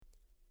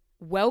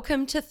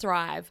Welcome to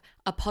Thrive,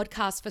 a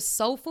podcast for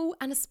soulful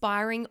and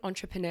aspiring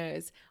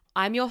entrepreneurs.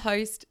 I'm your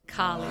host,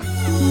 Carly.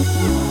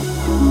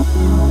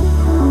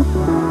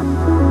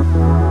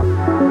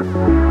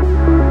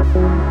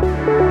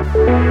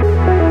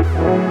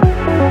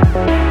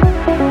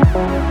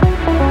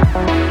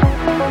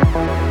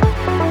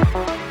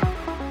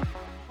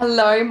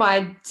 Hello,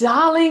 my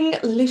darling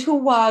little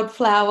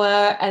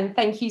wildflower, and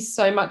thank you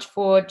so much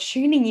for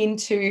tuning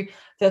into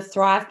the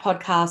Thrive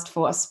podcast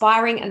for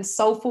aspiring and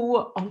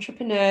soulful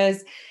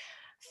entrepreneurs.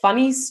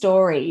 Funny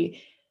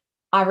story.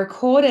 I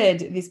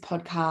recorded this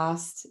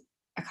podcast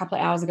a couple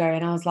of hours ago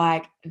and I was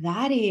like,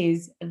 that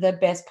is the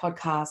best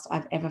podcast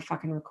I've ever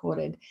fucking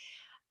recorded.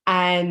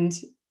 And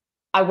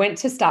I went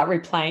to start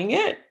replaying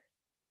it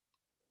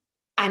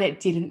and it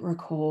didn't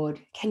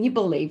record. Can you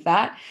believe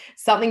that?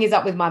 Something is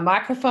up with my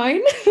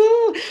microphone.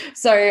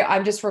 So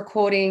I'm just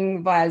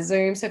recording via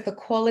Zoom. So if the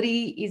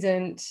quality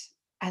isn't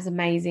as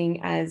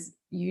amazing as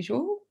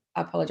usual,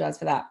 I apologize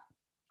for that.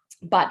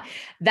 But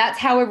that's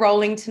how we're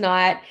rolling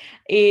tonight.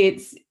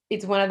 It's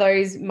one of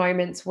those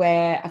moments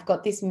where I've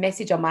got this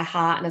message on my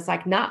heart and it's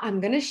like, nah,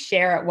 I'm going to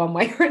share it one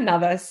way or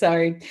another.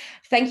 So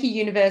thank you,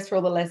 universe, for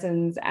all the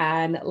lessons,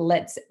 and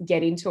let's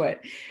get into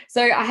it.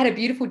 So I had a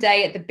beautiful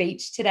day at the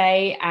beach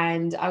today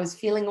and I was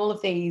feeling all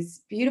of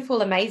these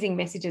beautiful, amazing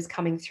messages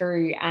coming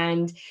through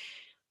and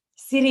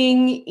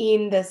sitting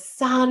in the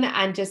sun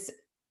and just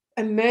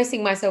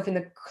immersing myself in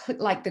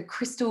the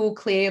crystal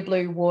clear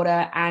blue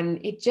water, and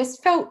it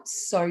just felt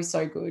so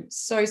good,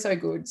 so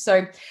good.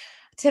 So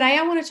today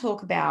I want to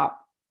talk about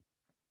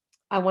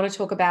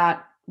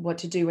what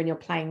to do when you're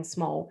playing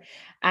small,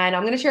 and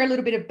I'm going to share a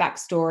little bit of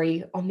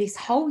backstory on this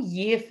whole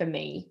year for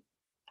me,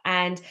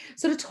 and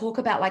sort of talk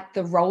about like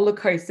the roller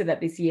coaster that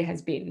this year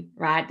has been,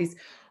 right? This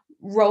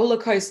roller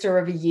coaster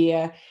of a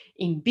year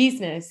in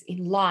business,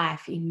 in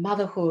life, in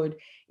motherhood,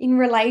 in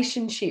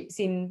relationships,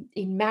 in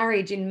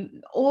marriage,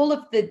 in all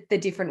of the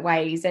different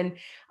ways. And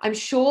I'm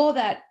sure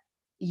that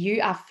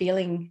you are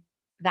feeling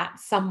that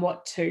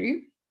somewhat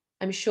too.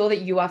 I'm sure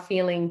that you are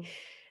feeling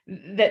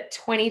that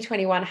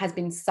 2021 has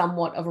been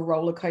somewhat of a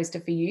roller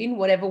coaster for you in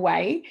whatever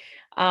way.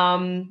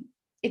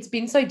 It's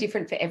been so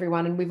different for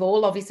everyone, and we've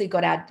all obviously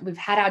we've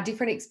had our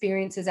different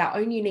experiences, our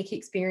own unique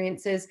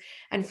experiences,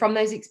 and from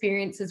those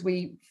experiences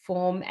we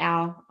form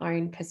our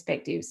own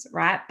perspectives,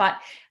 right? But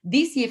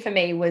this year for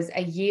me was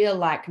a year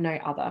like no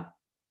other.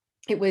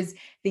 It was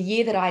the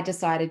year that I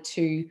decided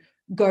to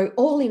go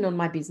all in on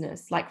my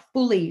business, like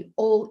fully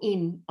all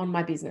in on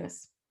my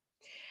business.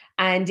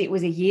 And it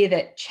was a year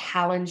that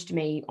challenged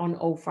me on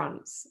all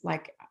fronts,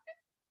 like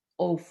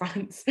all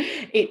fronts.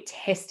 It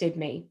tested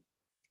me,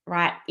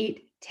 right?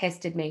 It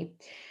tested me.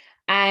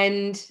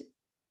 And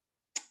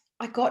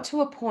I got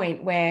to a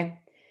point where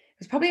it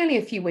was probably only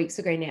a few weeks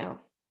ago now.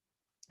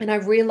 And I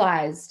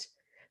realized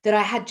that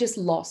I had just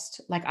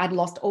I'd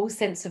lost all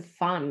sense of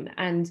fun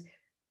and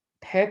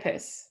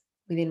purpose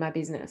within my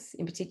business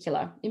in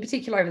particular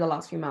over the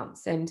last few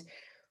months. And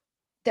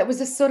that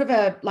was a sort of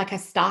a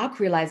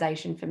stark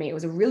realization for me. It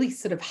was a really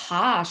sort of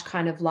harsh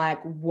kind of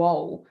like,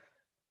 whoa,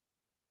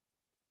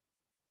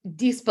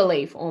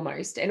 disbelief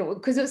almost. And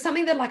because it was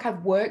something that like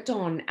I've worked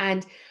on,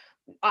 and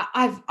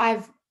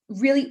I've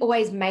really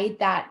always made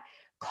that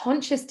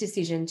conscious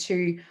decision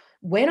to,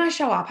 when I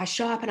show up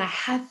and I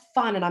have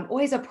fun, and I'm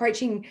always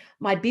approaching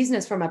my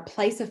business from a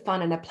place of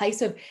fun and a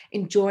place of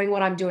enjoying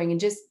what I'm doing and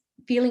just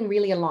feeling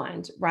really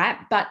aligned, right?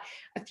 But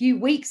a few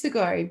weeks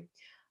ago,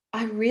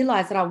 I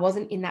realized that I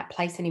wasn't in that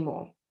place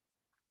anymore.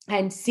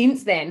 And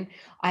since then,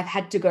 I've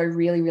had to go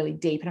really, really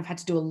deep, and I've had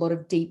to do a lot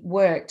of deep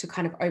work to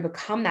kind of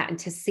overcome that and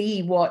to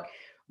see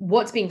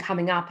what's been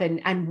coming up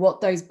and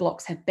what those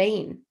blocks have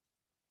been.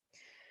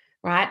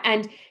 Right.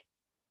 And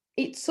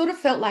it sort of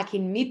felt like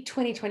in mid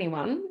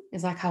 2021,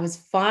 it's like I was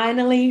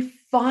finally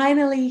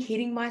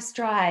hitting my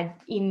stride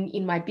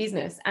in my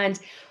business. And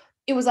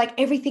it was like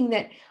everything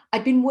that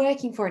I'd been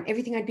working for and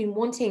everything I'd been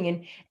wanting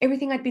and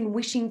everything I'd been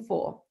wishing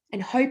for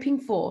and hoping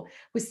for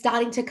was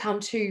starting to come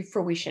to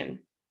fruition.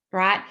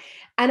 Right.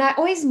 And I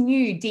always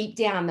knew deep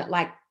down that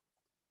like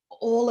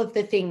all of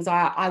the things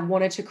I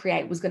wanted to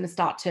create was going to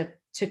start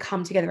to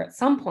come together at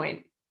some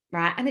point.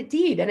 Right. And it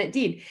did. And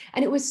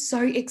it was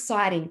so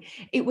exciting.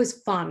 It was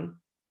fun.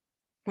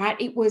 Right.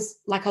 It was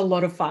like a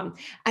lot of fun.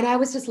 And I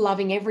was just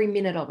loving every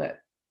minute of it.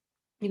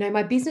 You know,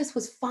 my business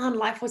was fun.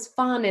 Life was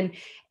fun and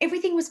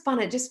everything was fun.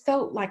 It just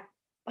felt like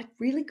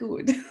really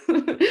good.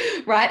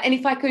 Right. And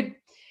if I could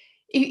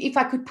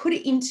put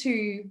it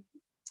into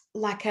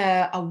like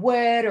a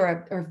word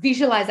or a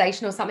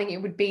visualization or something,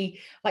 it would be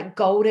like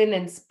golden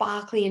and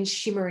sparkly and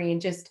shimmery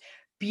and just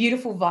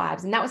beautiful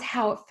vibes. And that was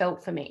how it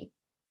felt for me.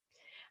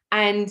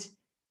 And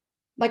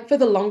like for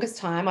the longest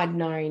time,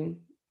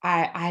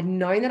 I had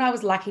known that I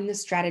was lacking the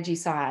strategy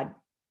side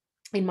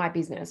in my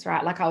business,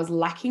 right? Like I was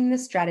lacking the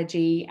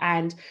strategy.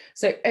 And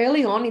so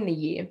early on in the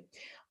year,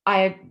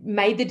 I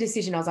made the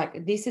decision. I was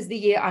like, this is the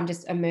year I'm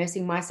just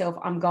immersing myself.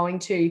 I'm going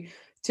to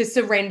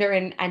surrender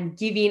and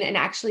give in and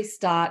actually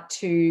start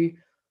to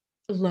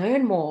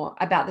learn more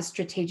about the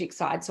strategic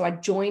side. So I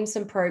joined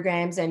some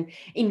programs and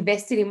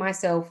invested in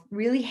myself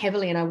really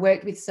heavily. And I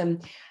worked with some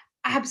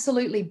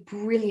absolutely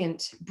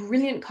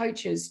brilliant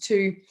coaches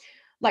to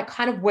like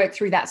kind of work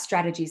through that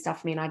strategy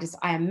stuff for me. And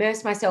I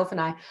immersed myself and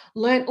I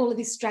learned all of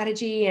this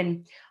strategy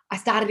and I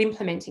started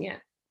implementing it.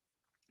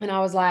 And I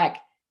was like,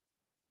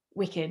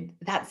 wicked,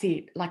 that's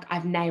it. Like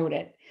I've nailed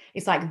it.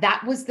 It's like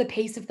that was the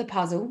piece of the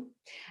puzzle.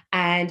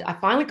 And I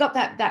finally got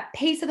that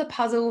piece of the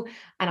puzzle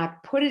and I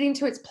put it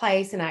into its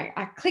place and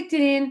I clicked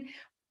it in,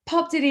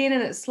 popped it in,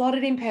 and it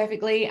slotted in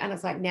perfectly. And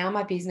it's like now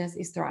my business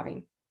is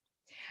thriving.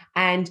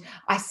 And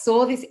I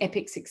saw this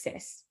epic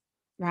success,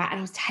 right? And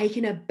I was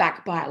taken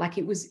aback by it. Like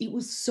it was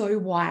so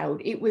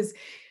wild. It was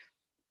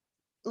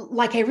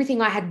like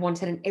everything I had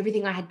wanted and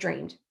everything I had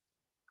dreamed.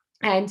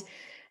 And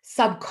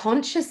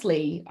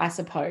subconsciously, I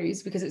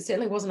suppose, because it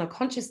certainly wasn't a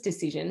conscious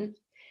decision,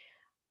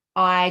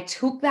 I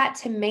took that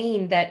to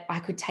mean that I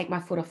could take my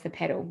foot off the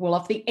pedal, well,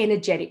 off the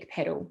energetic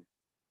pedal,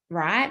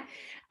 right?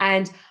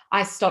 And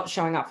I stopped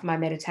showing up for my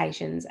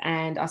meditations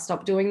and I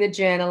stopped doing the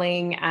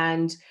journaling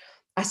and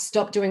I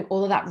stopped doing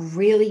all of that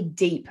really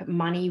deep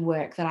money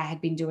work that I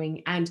had been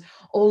doing and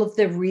all of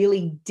the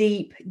really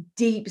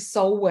deep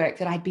soul work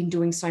that I'd been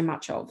doing so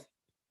much of,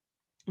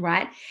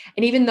 right?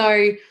 And even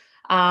though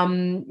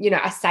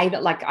I say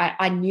that like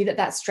I knew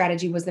that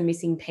strategy was the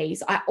missing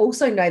piece, I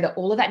also know that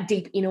all of that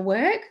deep inner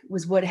work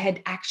was what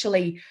had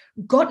actually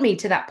got me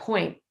to that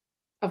point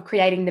of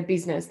creating the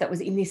business that was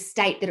in this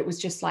state that it was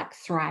just like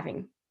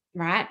thriving,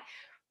 right?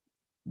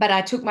 But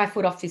I took my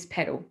foot off this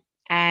pedal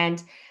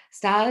and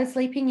started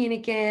sleeping in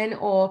again.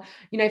 Or,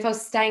 if I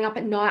was staying up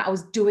at night, I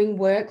was doing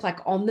work like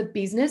on the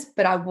business,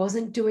 but I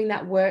wasn't doing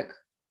that work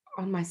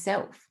on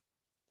myself.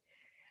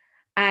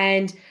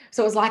 And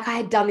so it was like I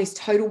had done this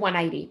total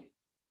 180.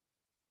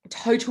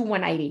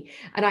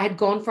 And I had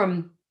gone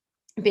from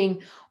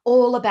being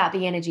all about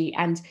the energy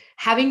and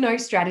having no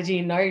strategy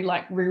and no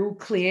like real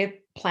clear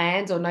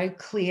plans or no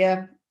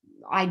clear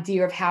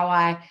idea of how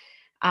or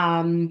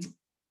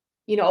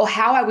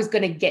how I was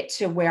going to get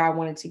to where I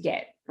wanted to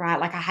get, right?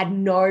 Like I had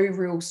no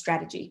real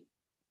strategy,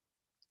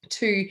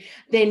 to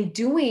then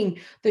doing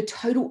the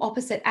total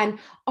opposite and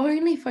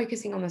only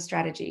focusing on the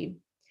strategy.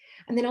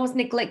 And then I was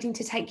neglecting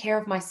to take care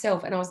of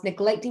myself and I was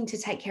neglecting to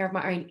take care of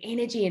my own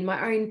energy and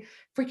my own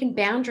freaking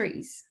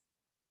boundaries.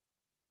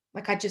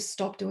 Like I just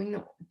stopped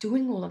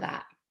doing all of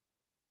that.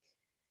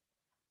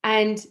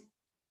 And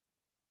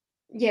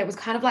yeah, it was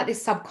kind of like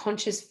this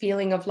subconscious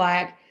feeling of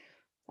like,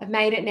 I've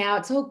made it now.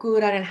 It's all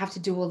good. I don't have to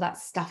do all that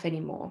stuff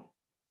anymore.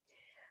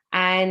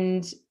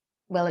 And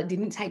well, it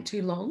didn't take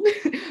too long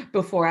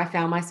before I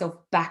found myself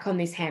back on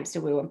this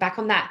hamster wheel and back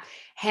on that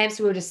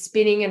hamster wheel, just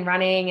spinning and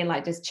running and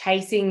like just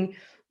chasing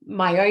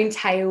my own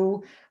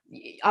tail.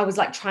 I was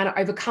like trying to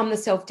overcome the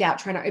self-doubt,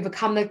 trying to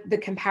overcome the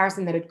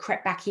comparison that had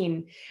crept back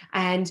in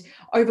and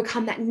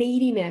overcome that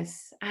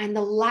neediness and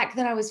the lack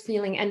that I was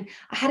feeling. And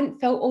I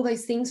hadn't felt all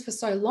those things for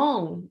so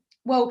long.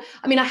 Well,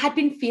 I mean, I had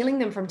been feeling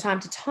them from time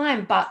to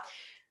time, but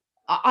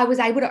I was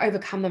able to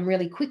overcome them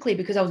really quickly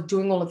because I was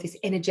doing all of this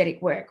energetic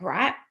work,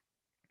 right?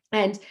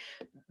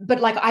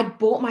 But like I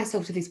brought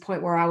myself to this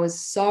point where I was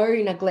so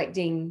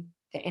neglecting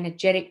the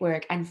energetic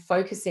work and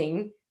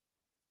focusing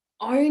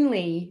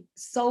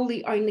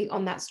solely only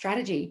on that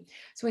strategy.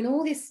 So when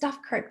all this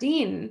stuff crept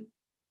in,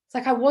 it's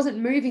like I wasn't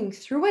moving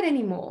through it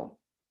anymore.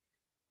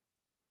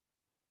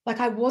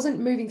 I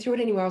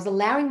was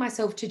allowing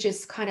myself to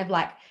just kind of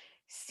like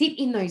sit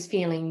in those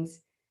feelings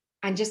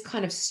and just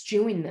kind of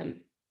stew in them.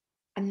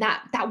 And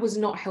that was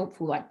not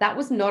helpful. Like that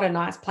was not a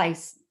nice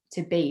place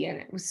to be. And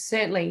it was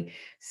certainly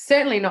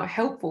not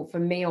helpful for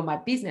me or my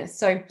business.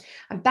 So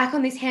I'm back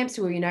on this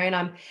hamster wheel, and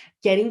I'm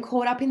getting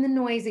caught up in the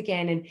noise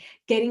again and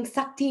getting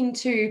sucked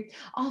into,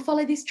 I'll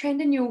follow this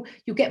trend and you'll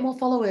get more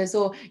followers,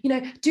 or,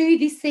 do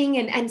this thing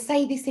and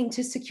say this thing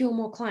to secure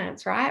more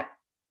clients, right?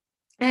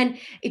 And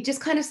it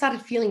just kind of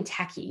started feeling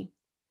tacky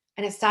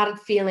and it started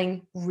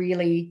feeling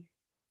really,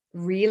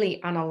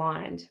 really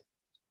unaligned.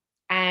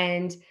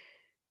 And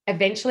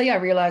eventually I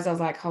realized, I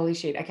was like, holy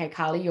shit, okay,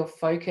 Carly, you're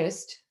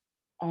focused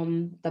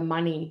on the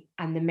money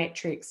and the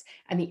metrics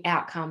and the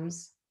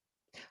outcomes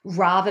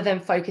rather than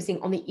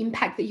focusing on the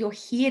impact that you're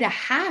here to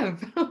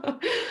have.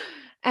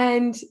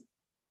 And,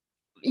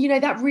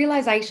 that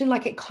realization,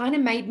 like it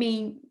made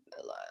me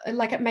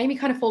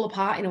kind of fall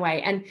apart in a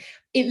way. And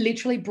it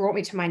literally brought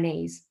me to my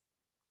knees.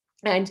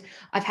 And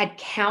I've had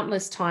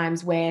countless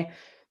times where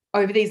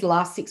over these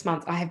last 6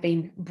 months, I have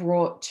been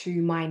brought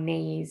to my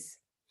knees.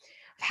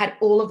 I've had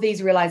all of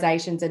these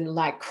realizations and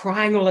like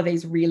crying all of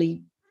these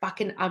really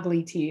fucking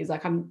ugly tears.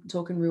 Like I'm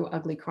talking real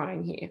ugly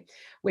crying here,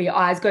 where your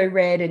eyes go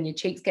red and your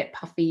cheeks get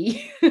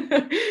puffy,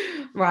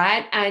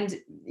 right? And,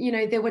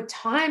 there were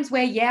times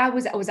where, I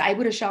was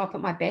able to show up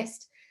at my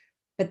best,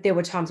 but there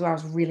were times where I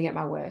was really at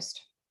my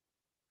worst.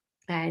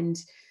 And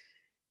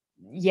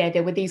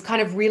there were these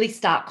kind of really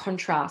stark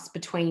contrasts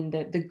between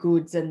the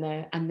goods and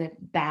the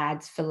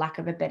bads, for lack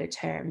of a better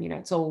term.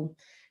 It's all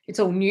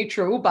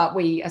neutral, but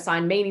we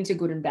assign meaning to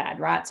good and bad,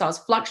 right? So I was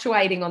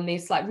fluctuating on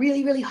this like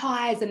really, really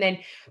highs and then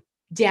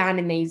down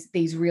in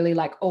these really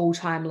like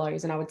all-time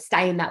lows, and I would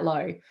stay in that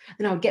low.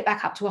 Then I would get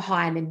back up to a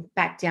high and then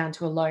back down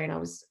to a low, and I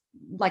was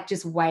like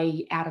just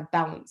way out of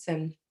balance.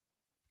 And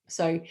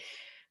so,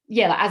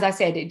 yeah, like, as I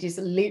said, it just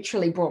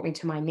literally brought me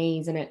to my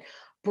knees, and it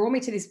brought me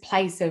to this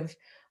place of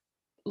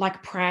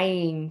like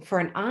praying for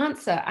an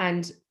answer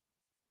and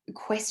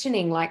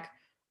questioning, like,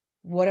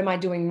 what am I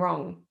doing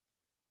wrong?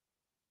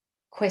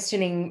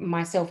 Questioning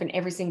myself in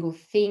every single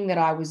thing that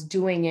I was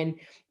doing, and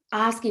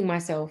asking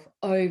myself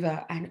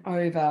over and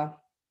over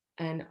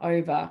and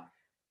over,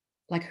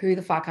 like, who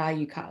the fuck are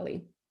you,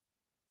 Carly?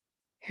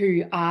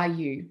 Who are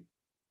you?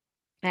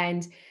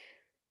 And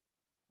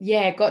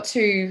yeah, got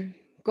to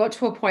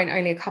a point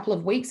only a couple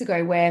of weeks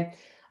ago where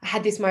I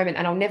had this moment,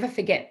 and I'll never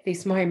forget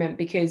this moment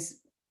because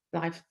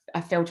I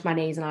fell to my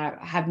knees, and I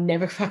have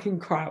never fucking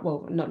cried.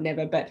 Well, not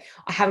never, but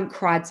I haven't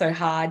cried so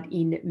hard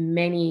in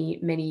many,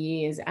 many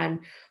years. And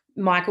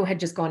Michael had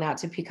just gone out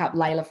to pick up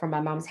Layla from my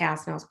mum's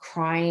house, and I was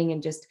crying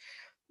and just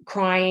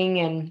crying.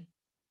 And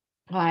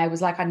I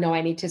was like, I know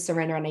I need to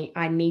surrender, and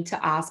I need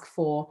to ask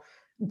for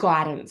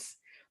guidance.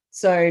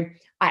 So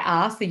I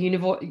asked the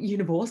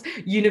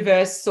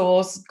universe,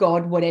 source,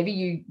 God, whatever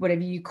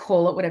you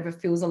call it, whatever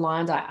feels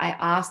aligned. I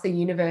asked the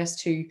universe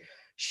to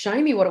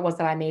show me what it was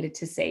that I needed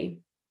to see,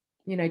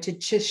 to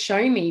just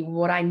show me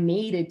what I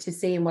needed to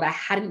see and what I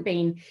hadn't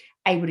been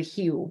able to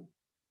heal.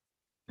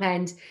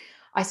 And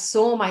I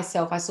saw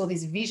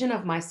this vision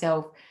of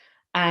myself,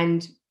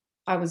 and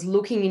I was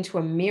looking into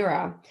a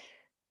mirror.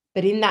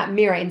 But in that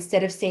mirror,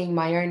 instead of seeing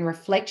my own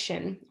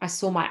reflection, I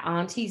saw my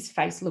auntie's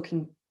face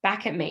looking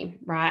back at me,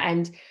 right?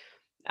 And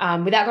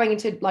without going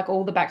into like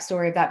all the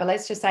backstory of that, but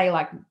let's just say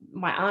like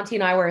my auntie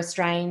and I were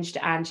estranged,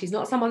 and she's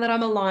not someone that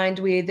I'm aligned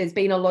with. There's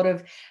been a lot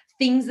of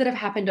things that have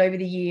happened over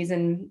the years,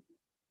 and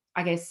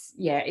I guess,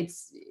 yeah,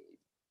 it's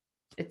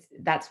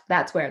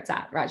that's where it's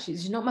at, right?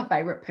 She's not my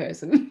favorite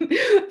person,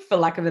 for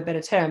lack of a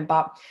better term,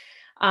 but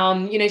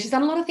she's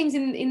done a lot of things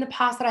in the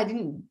past that I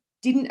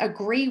didn't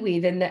agree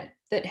with, and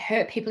that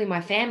hurt people in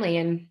my family.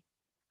 And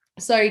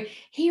so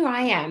here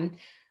I am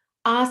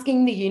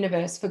asking the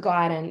universe for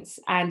guidance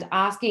and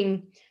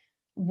asking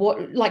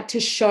to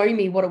show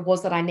me what it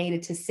was that I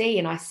needed to see.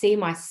 And I see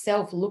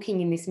myself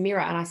looking in this mirror,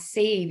 and I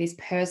see this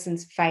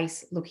person's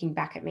face looking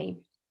back at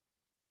me.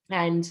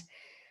 And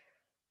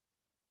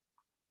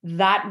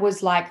that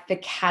was like the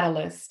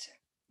catalyst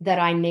that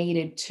I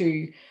needed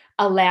to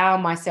allow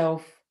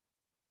myself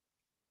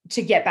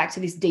to get back to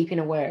this deep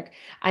inner work,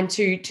 and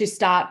to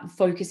start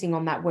focusing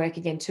on that work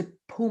again, to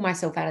pull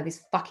myself out of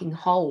this fucking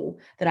hole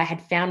that I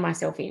had found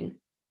myself in.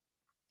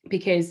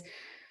 Because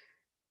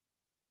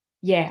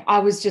yeah, I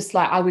was just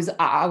like, I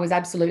was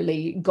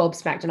absolutely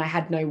gobsmacked, and I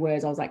had no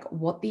words. I was like,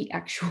 what the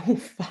actual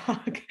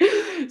fuck?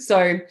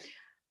 So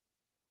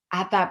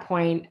at that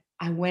point,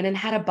 I went and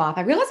had a bath.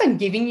 I realize I'm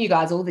giving you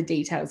guys all the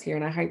details here,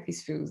 and I hope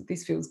this feels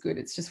good.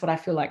 It's just what I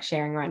feel like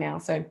sharing right now.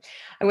 So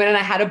I went and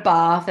I had a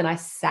bath, and I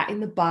sat in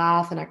the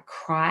bath, and I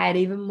cried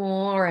even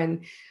more.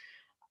 And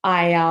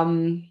I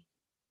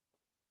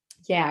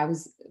I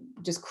was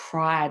just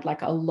cried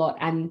like a lot,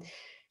 and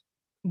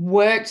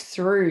worked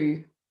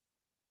through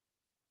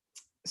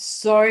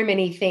so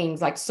many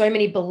things, like so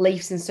many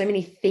beliefs, and so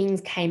many things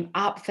came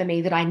up for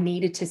me that I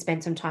needed to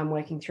spend some time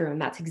working through.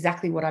 And that's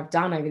exactly what I've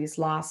done over this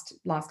last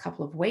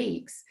couple of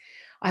weeks.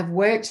 I've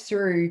worked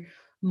through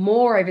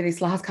more over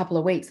this last couple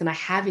of weeks than I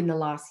have in the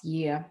last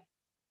year.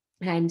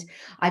 And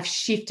I've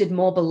shifted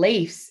more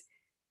beliefs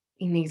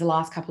in these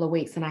last couple of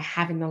weeks than I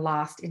have in the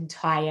last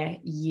entire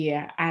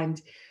year.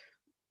 And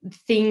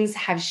things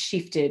have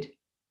shifted,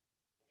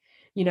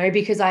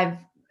 because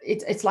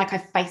it's like I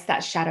faced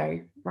that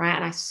shadow, right?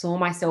 And I saw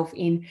myself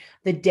in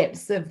the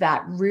depths of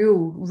that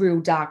real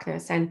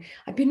darkness. And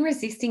I've been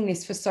resisting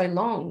this for so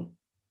long,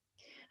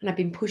 and I've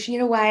been pushing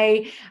it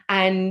away.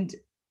 And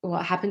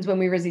what happens when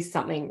we resist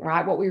something,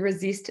 right? What we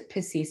resist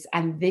persists.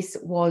 And this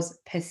was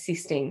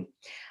persisting.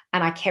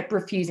 And I kept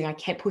refusing. I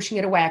kept pushing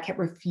it away. I kept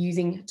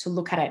refusing to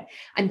look at it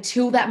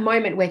until that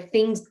moment where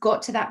things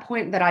got to that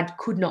point that I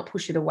could not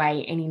push it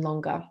away any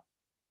longer.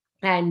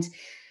 And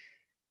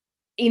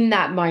in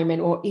that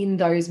moment, or in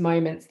those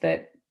moments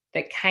that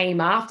came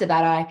after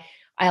that,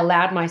 I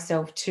allowed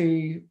myself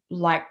to,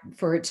 like,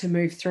 for it to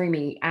move through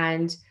me.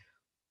 And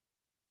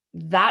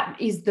that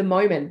is the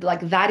moment, like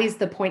that is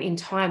the point in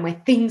time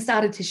where things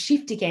started to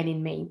shift again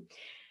in me.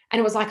 And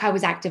it was like I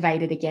was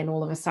activated again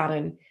all of a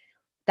sudden.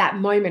 That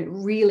moment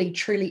really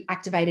truly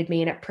activated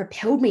me, and it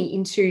propelled me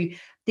into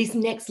this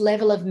next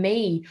level of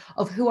me,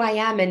 of who I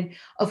am, and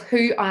of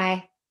who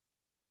I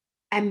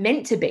am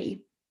meant to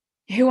be,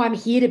 who I'm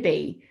here to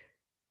be,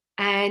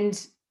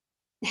 and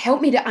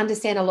help me to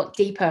understand a lot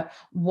deeper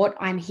what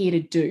I'm here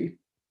to do,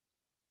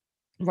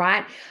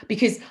 right?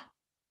 Because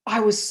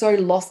I was so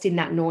lost in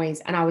that noise,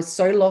 and I was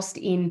so lost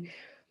in,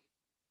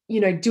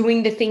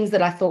 doing the things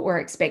that I thought were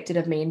expected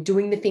of me, and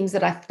doing the things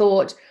that I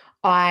thought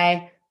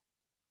I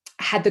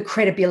had the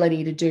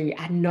credibility to do,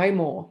 and no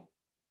more,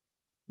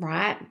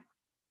 right?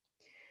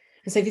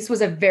 And so this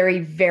was a very,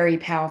 very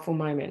powerful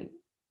moment.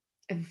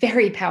 a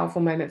very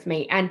powerful moment for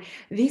me. And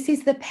this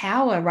is the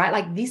power, right?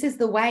 Like, this is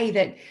the way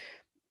that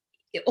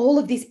all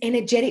of this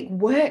energetic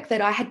work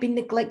that I had been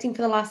neglecting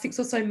for the last 6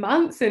 or so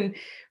months, and,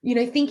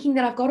 thinking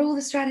that I've got all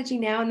the strategy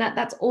now and that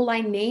that's all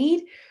I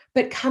need,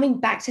 but coming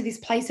back to this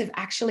place of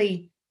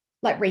actually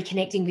like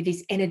reconnecting with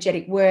this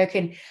energetic work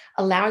and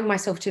allowing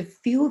myself to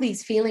feel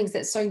these feelings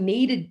that so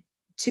needed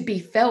to be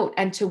felt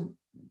and to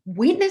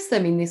witness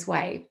them in this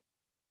way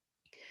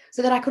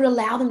so that I could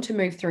allow them to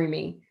move through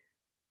me,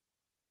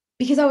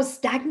 because I was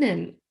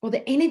stagnant, or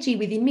the energy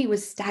within me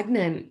was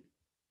stagnant.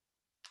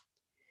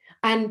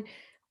 And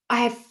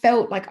I've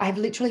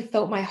literally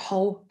felt my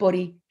whole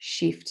body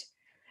shift.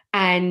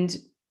 And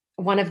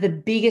one of the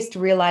biggest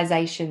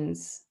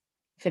realizations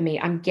for me,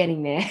 I'm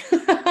getting there.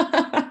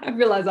 I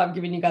realize I'm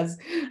giving you guys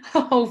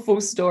a whole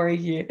full story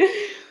here.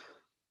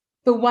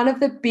 But one of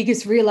the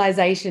biggest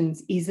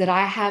realizations is that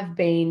I have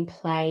been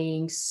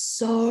playing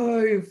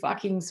so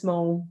fucking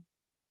small,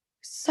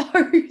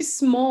 so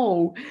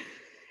small.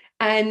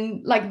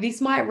 And like,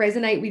 this might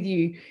resonate with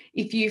you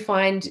if you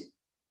find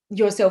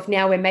yourself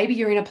now where maybe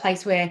you're in a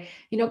place where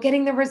you're not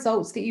getting the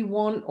results that you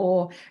want,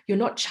 or you're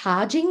not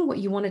charging what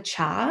you want to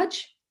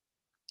charge.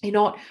 You're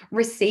not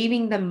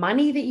receiving the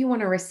money that you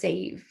want to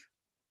receive,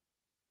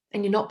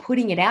 and you're not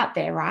putting it out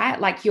there, right?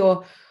 Like,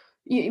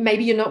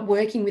 maybe you're not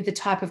working with the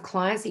type of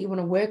clients that you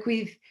want to work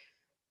with.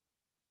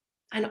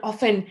 And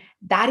often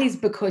that is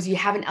because you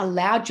haven't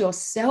allowed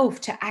yourself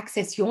to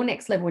access your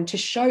next level and to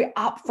show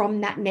up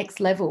from that next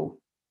level.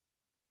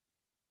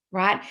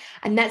 Right.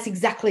 And that's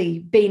exactly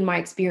been my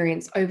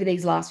experience over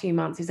these last few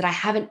months, is that I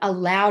haven't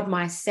allowed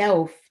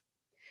myself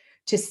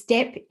to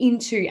step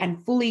into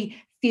and fully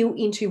feel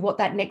into what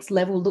that next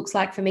level looks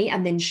like for me,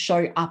 and then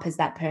show up as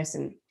that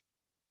person.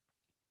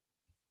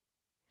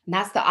 And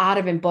that's the art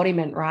of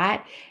embodiment,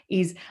 right?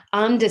 Is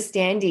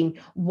understanding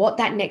what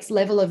that next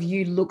level of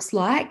you looks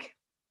like,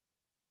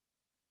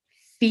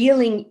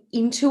 feeling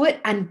into it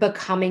and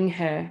becoming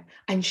her,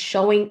 and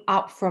showing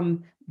up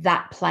from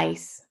that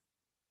place.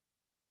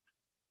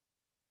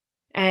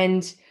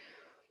 And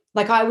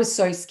like, I was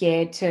so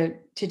scared to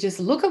just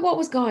look at what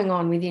was going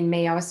on within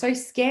me. I was so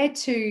scared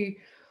to,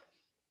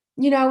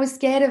 I was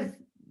scared of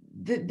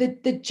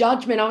the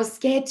judgment. I was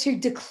scared to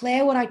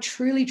declare what I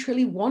truly,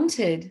 truly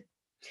wanted.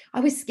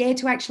 I was scared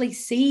to actually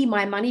see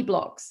my money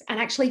blocks and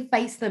actually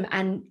face them,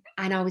 and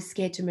I was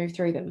scared to move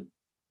through them.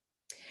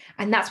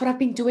 And that's what I've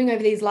been doing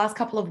over these last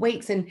couple of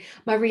weeks. And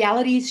my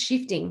reality is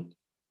shifting,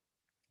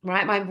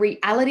 right? My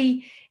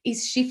reality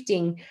is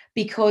shifting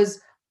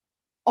because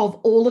of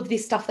all of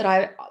this stuff that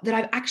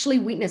I've actually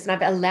witnessed and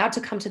I've allowed to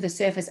come to the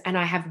surface, and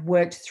I have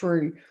worked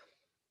through,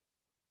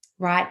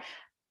 right?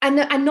 And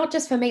not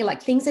just for me,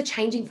 like, things are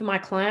changing for my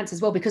clients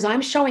as well, because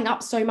I'm showing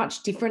up so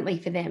much differently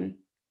for them.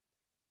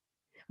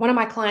 One of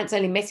my clients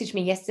only messaged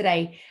me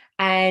yesterday,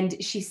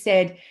 and she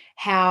said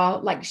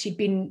how, like, she'd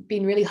been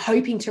really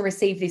hoping to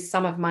receive this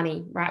sum of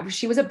money, right?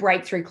 She was a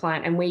breakthrough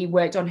client and we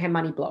worked on her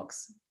money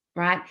blocks,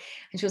 right?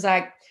 And she was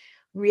like,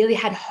 really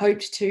had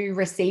hoped to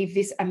receive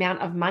this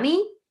amount of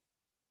money.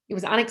 It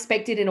was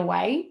unexpected in a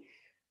way,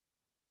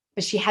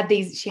 but she had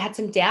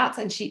some doubts,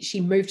 and she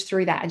moved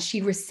through that, and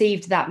she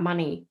received that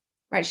money,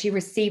 right? She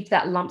received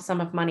that lump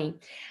sum of money.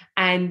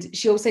 And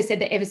she also said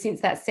that ever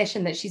since that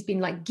session, that she's been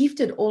like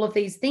gifted all of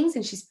these things,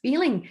 and she's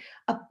feeling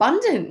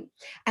abundant.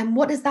 And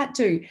what does that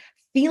do?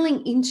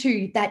 Feeling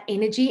into that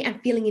energy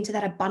and feeling into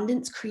that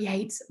abundance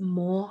creates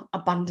more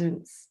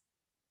abundance,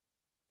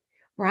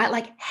 right?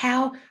 Like,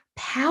 how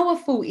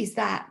powerful is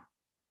that?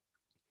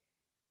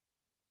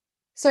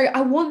 So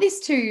I want this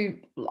to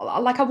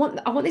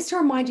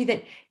remind you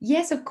that,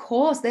 yes, of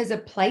course, there's a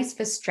place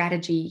for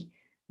strategy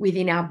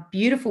within our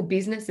beautiful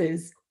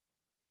businesses,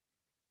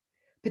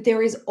 but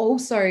there is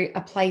also a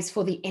place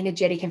for the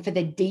energetic and for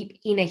the deep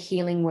inner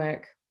healing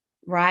work,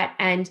 right?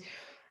 And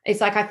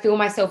it's like, I feel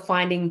myself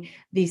finding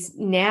this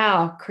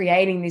now,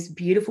 creating this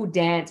beautiful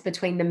dance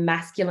between the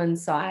masculine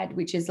side,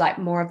 which is like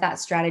more of that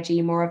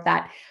strategy, more of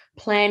that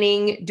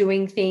planning,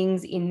 doing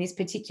things in this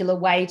particular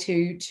way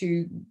to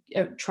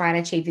try and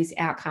achieve this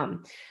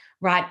outcome,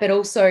 right? But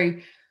also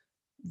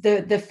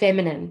the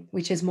feminine,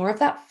 which is more of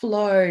that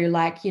flow,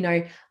 like,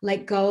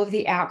 let go of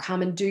the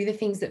outcome and do the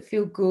things that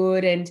feel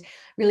good, and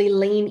really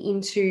lean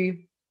into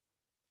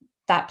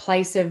that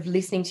place of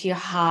listening to your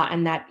heart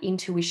and that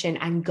intuition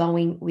and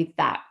going with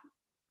that.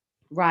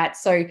 Right.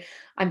 So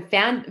I'm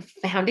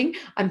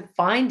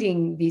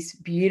finding this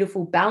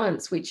beautiful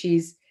balance, which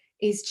is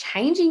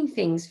changing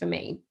things for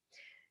me.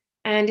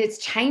 And it's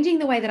changing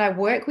the way that I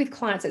work with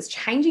clients. It's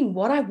changing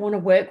what I want to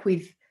work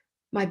with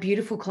my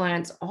beautiful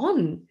clients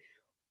on.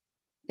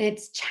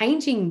 It's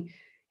changing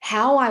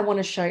how I want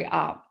to show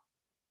up.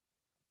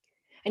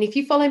 And if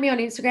you follow me on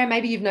Instagram,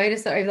 maybe you've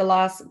noticed that over the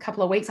last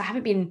couple of weeks, I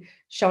haven't been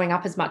showing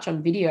up as much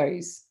on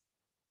videos,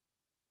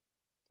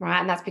 right?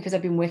 And that's because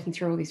I've been working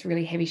through all this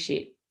really heavy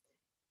shit.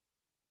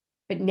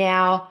 But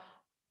now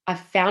I've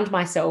found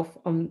myself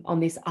on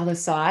this other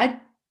side.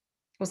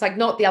 It's like,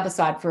 not the other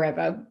side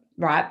forever,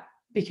 right?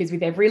 Because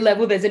with every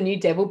level, there's a new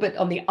devil, but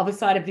on the other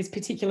side of this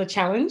particular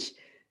challenge,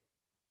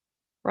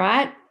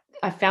 right?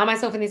 I found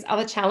myself in this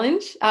other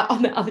challenge,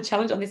 on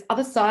this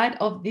other side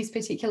of this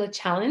particular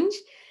challenge.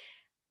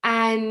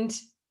 And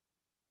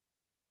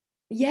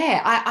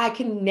yeah, I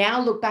can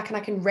now look back and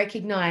I can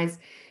recognize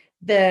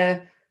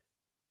the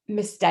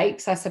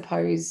mistakes, I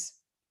suppose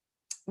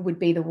would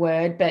be the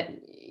word. But,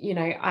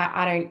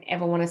 I don't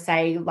ever want to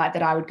say like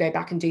that I would go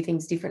back and do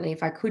things differently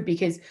if I could,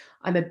 because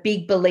I'm a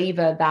big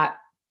believer that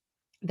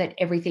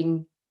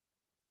everything,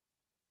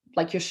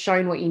 like, you're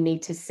shown what you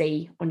need to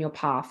see on your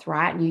path,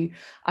 right? And you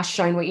are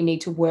shown what you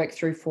need to work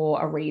through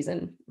for a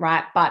reason,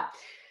 right? But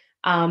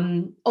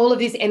all of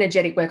this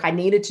energetic work, I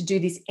needed to do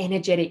this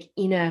energetic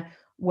inner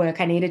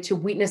work. I needed to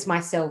witness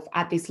myself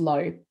at this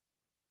low.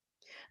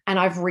 And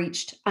I've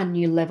reached a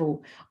new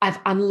level. I've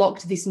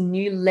unlocked this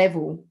new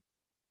level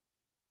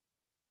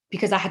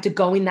because I had to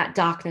go in that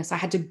darkness. I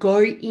had to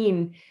go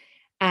in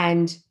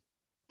and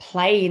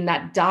play in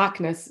that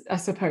darkness, I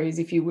suppose,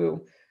 if you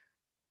will,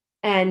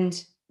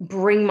 and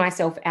bring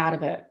myself out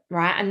of it,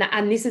 right?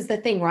 And this is the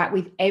thing, right?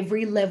 With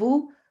every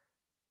level,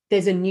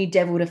 there's a new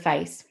devil to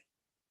face.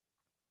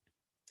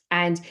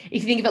 And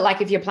if you think of it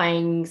like if you're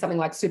playing something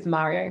like Super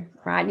Mario,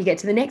 right? And you get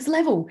to the next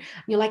level,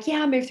 and you're like,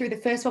 yeah, I moved through the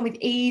first one with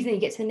ease, and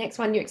you get to the next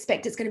one, you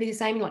expect it's going to be the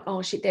same. You're like,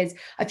 oh shit, there's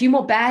a few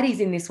more baddies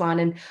in this one,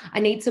 and I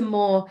need some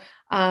more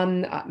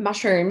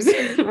mushrooms,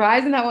 right?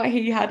 Isn't that what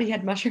he had? He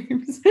had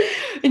mushrooms.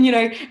 And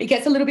it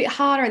gets a little bit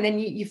harder, and then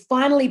you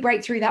finally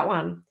break through that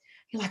one.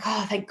 You're like,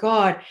 oh, thank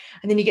God.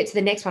 And then you get to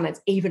the next one,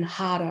 it's even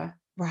harder,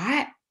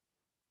 right?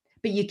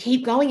 But you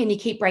keep going and you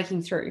keep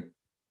breaking through.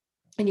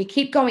 And you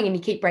keep going and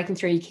you keep breaking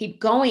through. You keep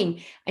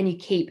going and you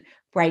keep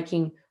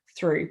breaking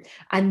through.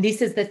 And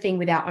this is the thing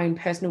with our own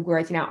personal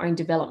growth and our own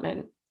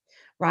development,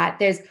 right?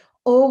 There's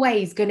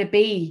always going to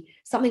be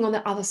something on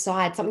the other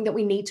side, something that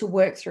we need to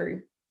work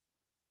through,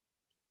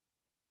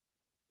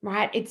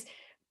 right? It's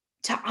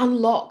to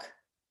unlock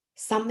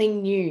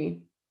something new.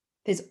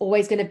 There's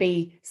always going to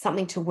be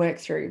something to work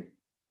through.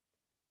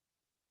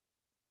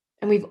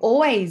 And we've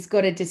always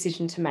got a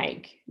decision to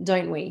make,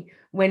 don't we?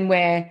 When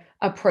we're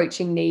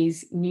approaching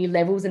these new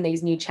levels and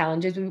these new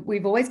challenges,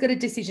 we've always got a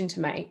decision to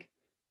make.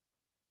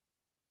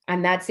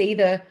 And that's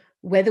either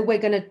whether we're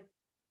going to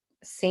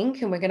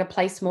sink and we're going to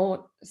play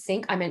small.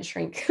 Sink, I meant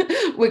shrink.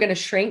 We're going to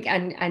shrink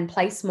and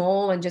play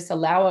small and just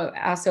allow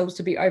ourselves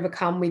to be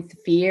overcome with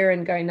fear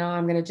and go, no,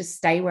 I'm going to just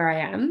stay where I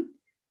am.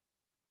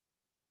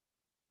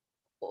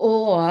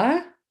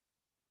 Or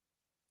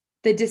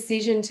the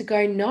decision to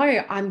go, no,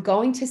 I'm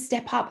going to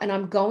step up and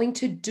I'm going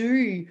to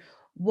do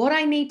what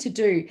I need to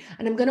do.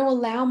 And I'm going to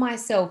allow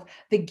myself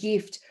the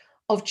gift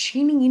of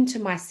tuning into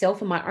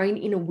myself and my own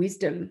inner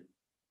wisdom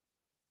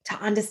to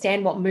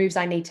understand what moves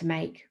I need to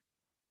make.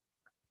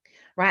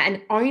 Right.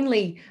 And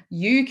only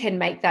you can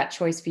make that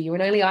choice for you.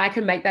 And only I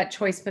can make that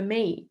choice for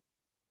me.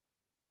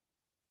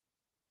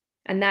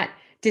 And that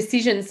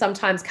decision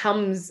sometimes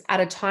comes at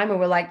a time where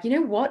we're like, you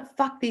know what?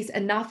 Fuck this.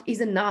 Enough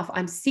is enough.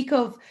 I'm sick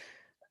of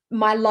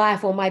my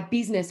life or my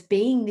business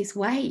being this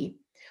way.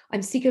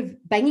 I'm sick of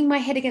banging my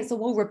head against the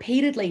wall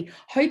repeatedly,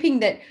 hoping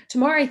that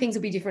tomorrow things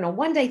will be different or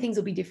one day things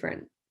will be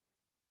different.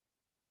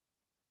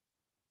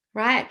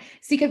 Right?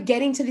 Sick of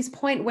getting to this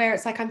point where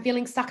it's like I'm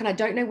feeling stuck and I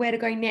don't know where to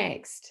go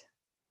next.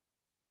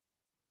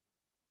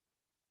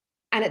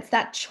 And it's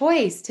that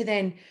choice to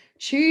then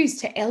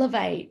choose to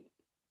elevate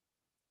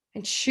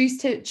and choose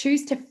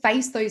to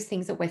face those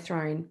things that we're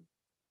thrown,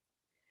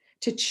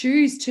 to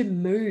choose to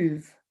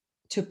move,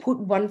 to put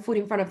one foot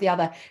in front of the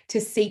other,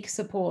 to seek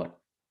support,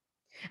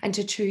 and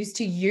to choose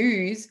to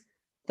use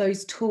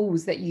those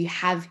tools that you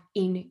have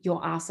in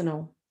your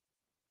arsenal,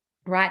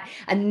 right?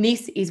 And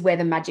this is where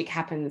the magic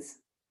happens.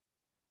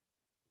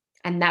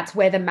 And that's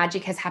where the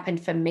magic has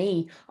happened for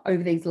me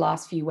over these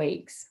last few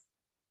weeks.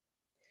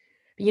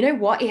 But you know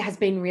what? It has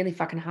been really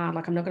fucking hard.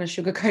 Like, I'm not going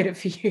to sugarcoat it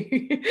for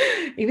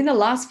you. Even the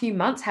last few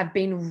months have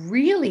been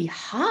really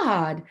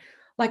hard.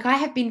 Like, I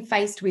have been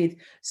faced with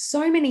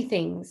so many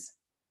things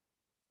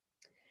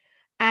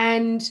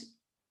and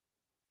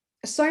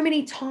so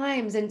many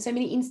times and so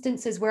many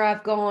instances where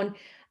I've gone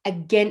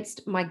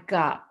against my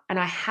gut, and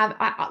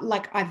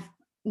I've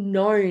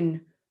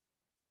known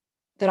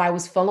that I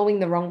was following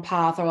the wrong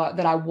path or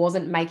that I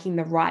wasn't making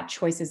the right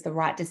choices, the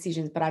right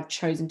decisions, but I've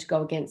chosen to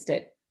go against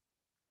it.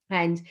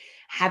 And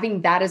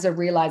having that as a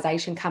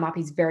realization come up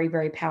is very,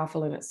 very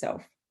powerful in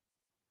itself.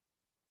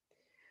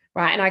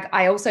 Right. And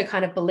I also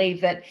kind of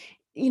believe that,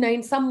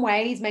 in some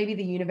ways, maybe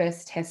the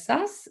universe tests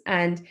us,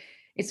 and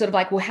it's sort of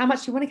like, well, how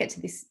much do you want to get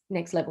to this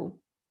next level?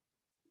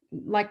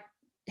 Like,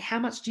 how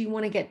much do you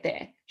want to get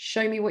there?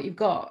 Show me what you've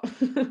got.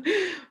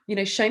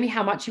 Show me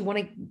how much you want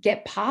to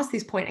get past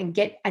this point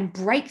and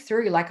break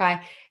through. Like,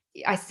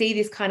 I see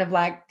this kind of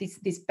like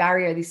this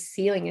barrier, this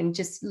ceiling, and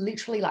just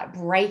literally like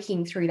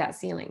breaking through that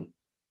ceiling.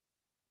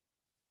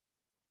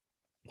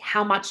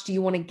 How much do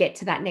you want to get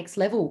to that next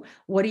level?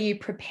 What are you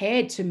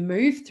prepared to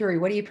move through?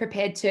 What are you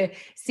prepared to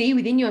see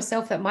within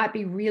yourself that might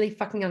be really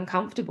fucking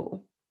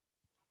uncomfortable?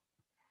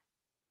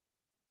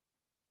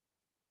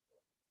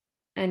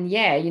 And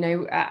yeah,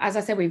 as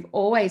I said, we've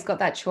always got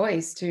that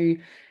choice to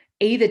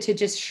either to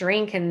just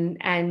shrink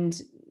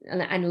and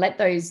and let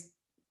those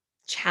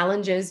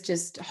challenges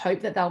just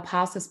hope that they'll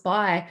pass us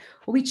by,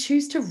 or we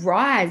choose to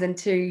rise and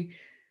to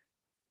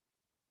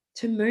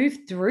move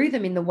through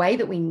them in the way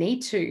that we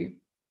need to.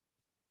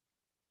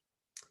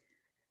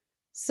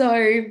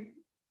 So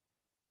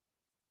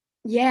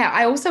yeah,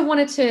 I also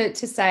wanted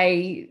to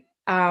say,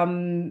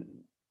 what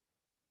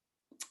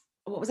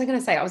was I going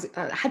to say? I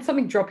had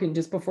something drop in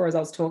just before as I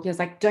was talking. I was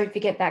like, don't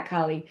forget that,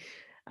 Carly.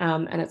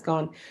 And it's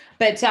gone.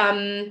 But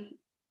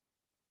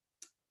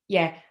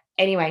yeah,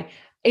 anyway,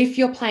 if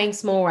you're playing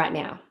small right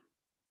now,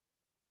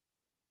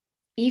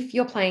 I've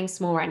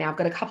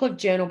got a couple of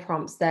journal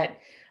prompts that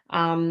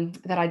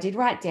that I did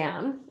write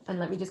down, and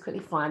let me just quickly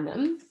find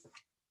them.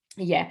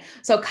 Yeah,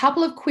 so a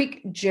couple of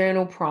quick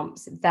journal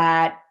prompts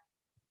that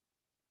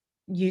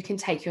you can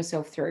take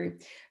yourself through.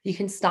 You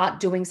can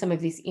start doing some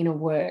of this inner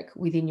work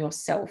within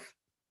yourself.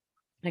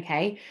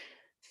 Okay.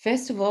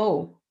 First of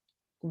all,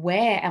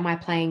 where am I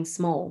playing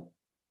small?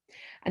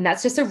 And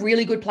that's just a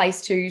really good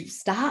place to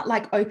start,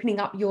 like opening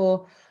up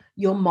your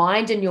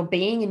mind and your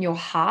being and your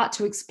heart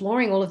to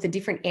exploring all of the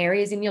different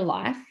areas in your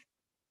life.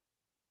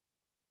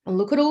 And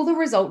look at all the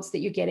results that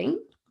you're getting.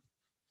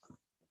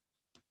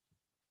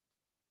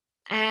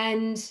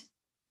 And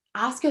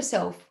ask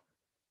yourself,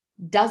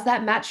 does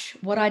that match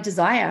what I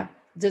desire?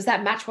 Does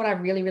that match what I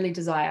really, really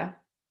desire?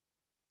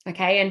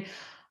 Okay. And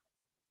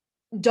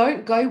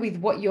don't go with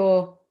what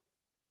your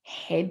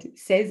head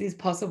says is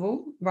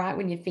possible, right?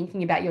 When you're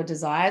thinking about your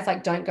desires,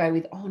 like don't go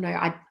with, oh no,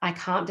 I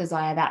can't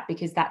desire that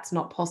because that's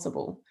not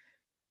possible,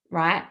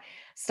 right?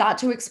 Start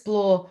to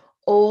explore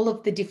all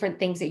of the different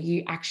things that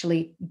you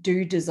actually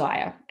do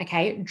desire.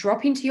 Okay.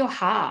 Drop into your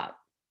heart.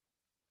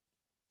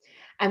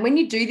 And when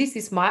you do this,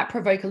 this might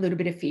provoke a little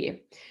bit of fear,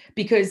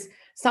 because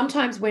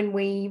sometimes when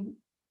we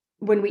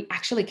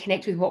actually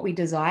connect with what we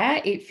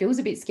desire, it feels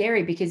a bit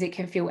scary because it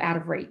can feel out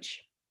of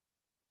reach.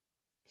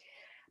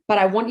 But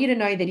I want you to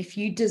know that if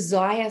you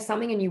desire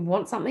something and you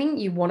want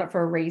it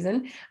for a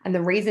reason. And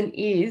the reason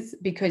is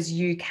because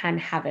you can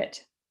have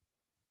it.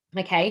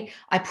 Okay.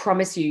 I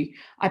promise you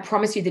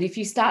that if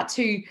you start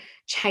to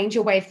change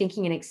your way of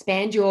thinking and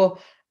expand your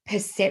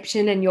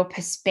perception and your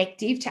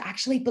perspective to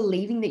actually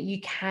believing that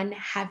you can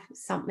have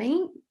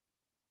something,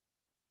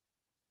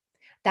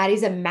 that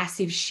is a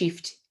massive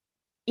shift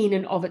in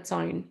and of its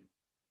own.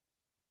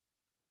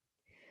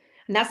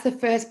 And that's the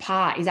first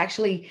part, is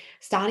actually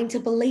starting to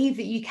believe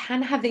that you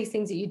can have these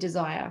things that you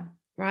desire,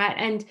 right?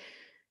 And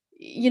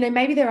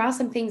maybe there are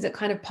some things that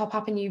kind of pop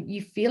up and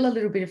you feel a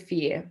little bit of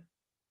fear.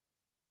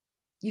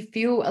 You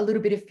feel a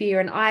little bit of fear.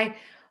 And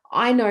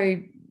I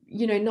know,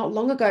 not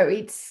long ago,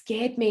 it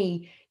scared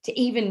me to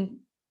even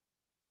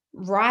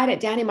write it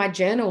down in my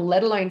journal,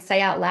 let alone say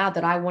out loud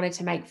that I wanted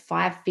to make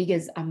 5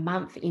 figures a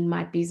month in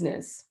my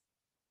business.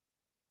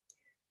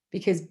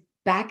 Because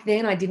back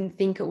then I didn't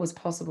think it was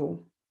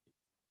possible.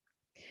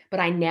 But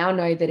I now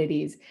know that it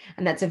is.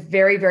 And that's a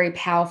very, very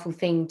powerful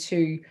thing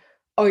to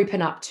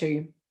open up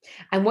to.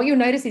 And what you'll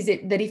notice is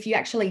that if you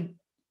actually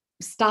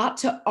start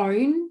to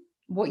own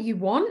what you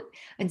want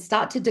and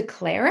start to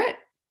declare it,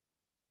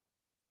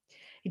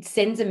 it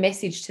sends a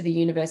message to the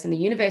universe. And the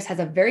universe has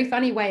a very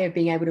funny way of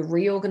being able to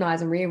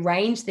reorganize and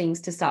rearrange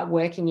things to start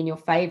working in your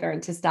favor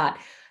and to start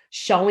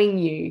showing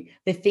you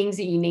the things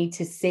that you need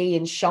to see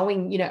and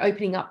showing,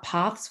 opening up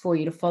paths for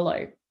you to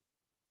follow.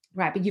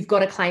 Right. But you've got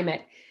to claim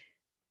it.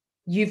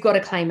 You've got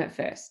to claim it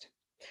first.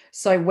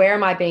 So where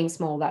am I being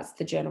small? That's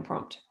the journal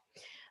prompt.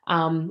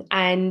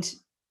 And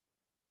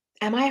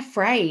am I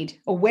afraid,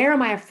 or where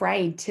am I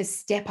afraid to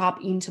step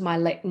up into my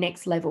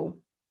next level?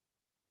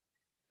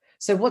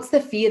 So what's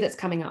the fear that's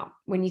coming up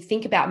when you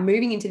think about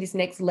moving into this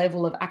next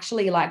level of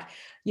actually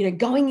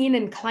going in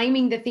and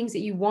claiming the things that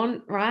you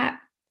want, right?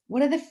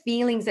 What are the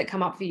feelings that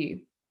come up for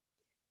you?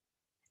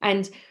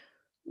 And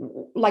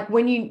like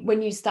when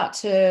you start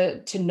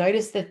to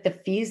notice that the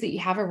fears that you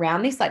have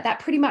around this, like that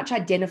pretty much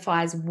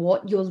identifies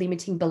what your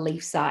limiting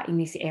beliefs are in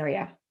this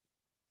area.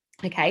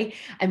 Okay.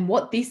 And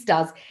what this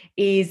does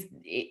is,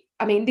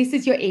 this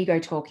is your ego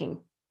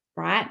talking,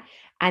 right?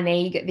 And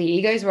the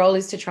ego's role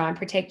is to try and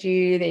protect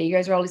you. The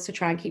ego's role is to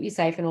try and keep you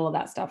safe and all of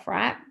that stuff,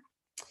 right?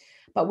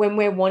 But when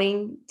we're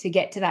wanting to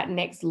get to that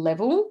next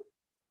level,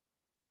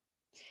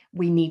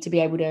 we need to be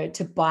able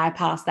to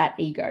bypass that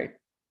ego,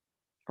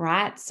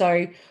 right?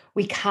 So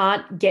we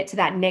can't get to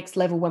that next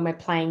level when we're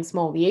playing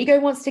small. The ego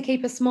wants to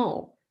keep us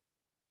small.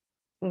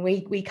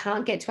 We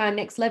can't get to our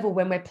next level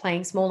when we're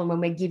playing small and when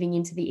we're giving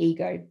into the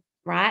ego,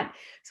 right?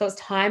 So it's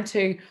time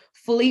to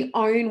fully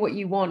own what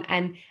you want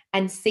and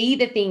see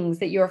the things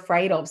that you're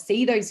afraid of.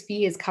 See those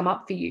fears come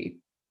up for you,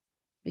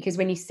 because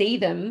when you see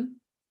them,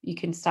 you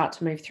can start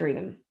to move through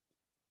them.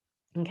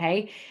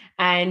 Okay?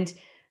 And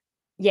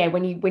yeah,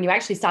 when you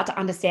actually start to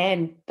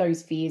understand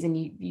those fears and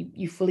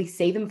you fully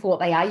see them for what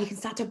they are, you can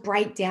start to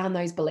break down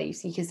those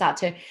beliefs. You can start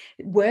to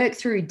work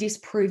through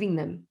disproving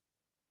them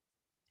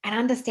and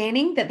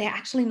understanding that they're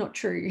actually not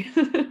true.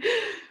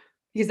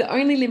 Because the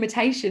only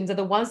limitations are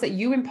the ones that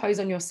you impose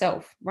on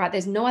yourself, right?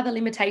 There's no other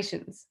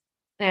limitations.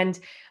 And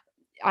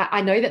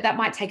I know that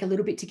might take a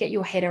little bit to get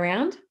your head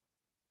around,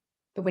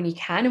 But when you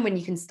can, and when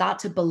you can start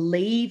to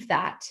believe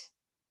that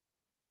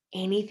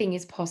anything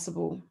is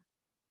possible,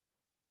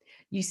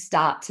 you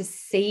start to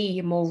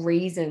see more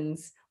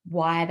reasons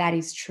why that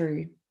is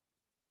true.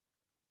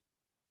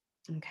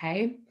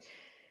 Okay.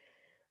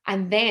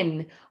 And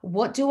then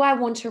what do I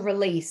want to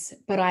release,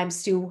 but I'm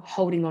still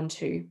holding on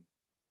to?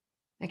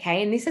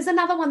 Okay. And this is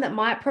another one that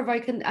might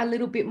provoke a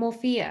little bit more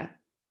fear.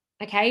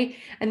 Okay.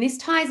 And this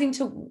ties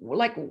into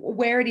like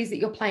where it is that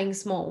you're playing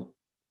small.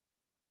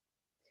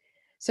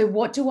 So,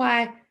 what do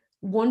I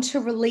want to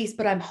release,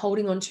 but I'm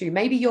holding on to?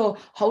 Maybe you're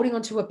holding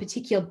on to a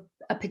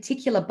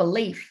particular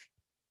belief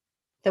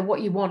that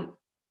what you want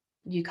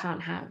you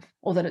can't have,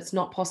 or that it's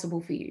not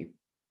possible for you.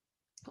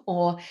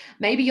 Or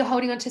maybe you're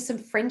holding on to some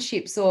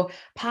friendships or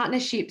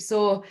partnerships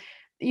or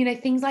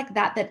things like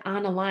that that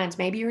aren't aligned.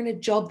 Maybe you're in a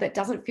job that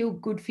doesn't feel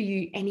good for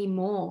you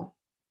anymore,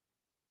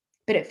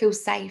 but it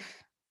feels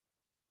safe,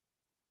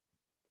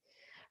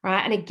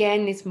 right? And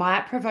again, this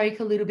might provoke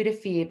a little bit of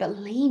fear, but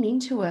lean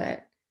into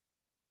it.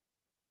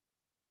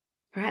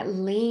 Right?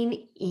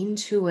 Lean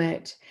into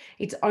it.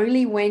 It's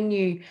only when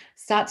you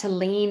start to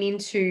lean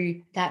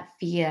into that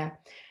fear,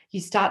 you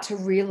start to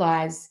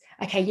realize,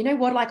 okay, you know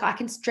what? Like I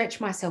can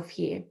stretch myself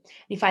here.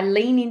 If I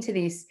lean into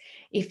this,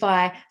 if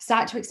I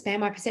start to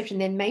expand my perception,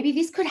 then maybe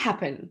this could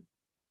happen.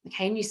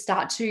 Okay. And you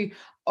start to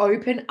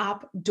open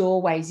up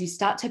doorways. You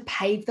start to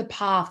pave the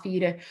path for you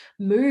to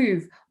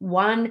move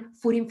one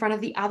foot in front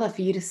of the other,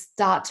 for you to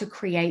start to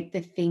create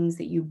the things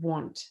that you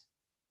want.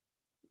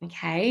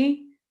 Okay.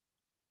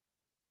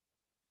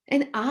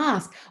 And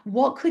ask,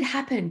 what could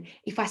happen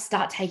if I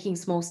start taking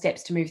small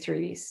steps to move through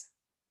this?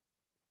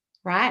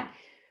 Right?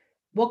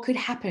 What could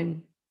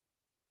happen?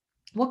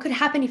 What could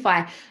happen if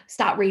I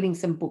start reading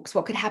some books?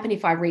 What could happen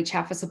if I reach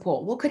out for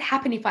support? What could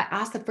happen if I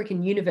ask the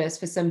freaking universe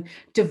for some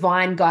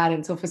divine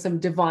guidance or for some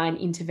divine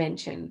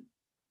intervention?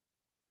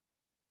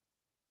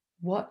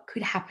 What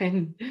could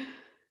happen?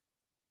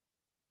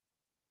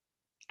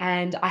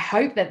 And I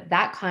hope that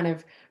that kind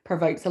of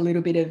provokes a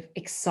little bit of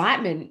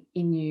excitement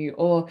in you,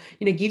 or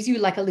gives you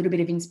like a little bit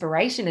of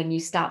inspiration, and you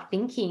start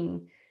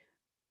thinking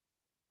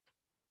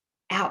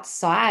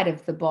outside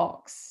of the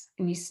box,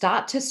 and you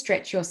start to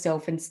stretch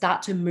yourself and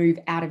start to move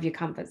out of your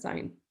comfort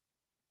zone.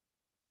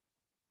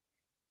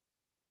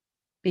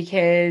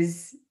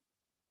 Because,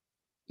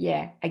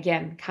 yeah,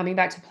 again, coming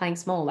back to playing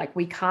small, like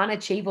we can't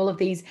achieve all of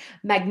these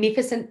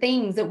magnificent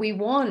things that we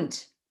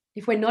want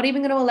if we're not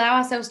even going to allow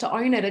ourselves to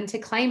own it and to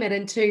claim it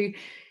and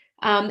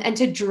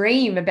to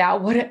dream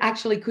about what it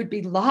actually could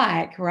be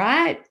like,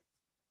 right?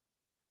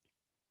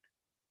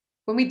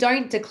 When we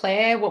don't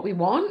declare what we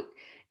want,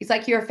 it's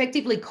like you're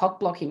effectively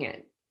cock blocking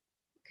it,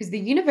 because the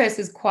universe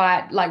is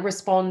quite like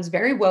responds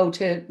very well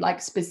to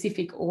like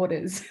specific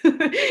orders.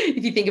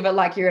 If you think of it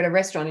like you're at a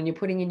restaurant and you're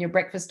putting in your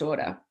breakfast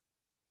order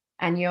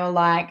and you're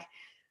like,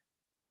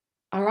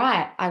 all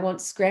right, I want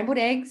scrambled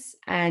eggs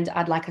and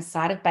I'd like a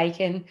side of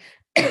bacon,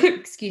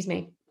 excuse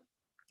me,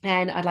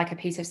 and I'd like a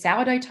piece of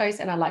sourdough toast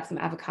and I'd like some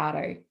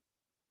avocado.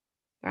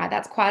 All right,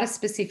 that's quite a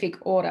specific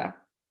order.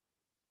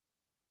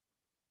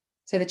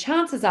 So the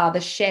chances are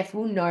the chef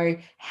will know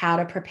how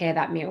to prepare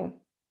that meal,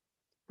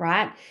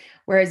 right?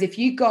 Whereas if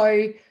you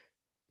go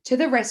to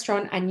the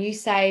restaurant and you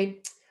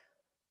say,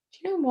 do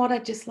you know what?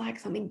 I'd just like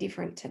something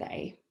different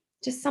today,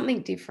 just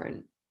something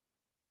different.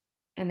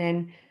 And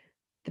then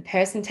the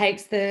person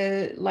takes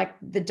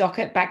the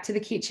docket back to the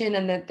kitchen,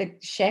 and the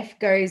chef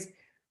goes,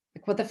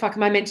 like, what the fuck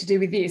am I meant to do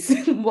with this?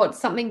 What's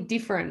something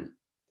different?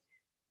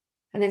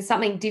 And then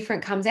something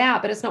different comes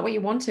out, but it's not what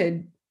you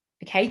wanted.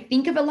 Okay.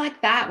 Think of it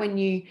like that when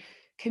you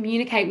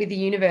communicate with the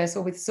universe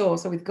or with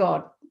source or with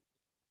God.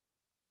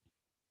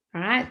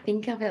 All right.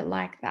 Think of it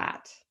like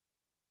that.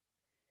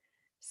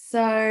 So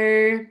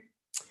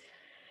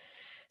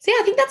yeah,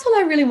 I think that's all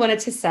I really wanted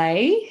to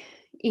say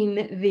in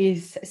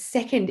this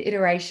second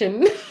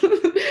iteration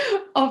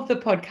of the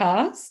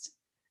podcast.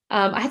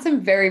 I had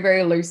some very,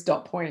 very loose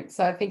dot points.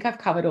 So I think I've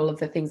covered all of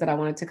the things that I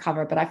wanted to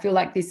cover, but I feel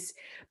like this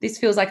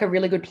feels like a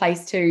really good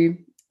place to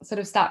sort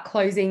of start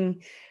closing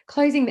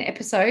the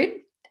episode.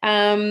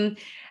 And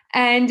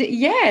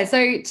yeah,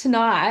 so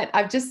tonight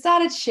I've just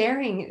started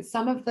sharing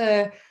some of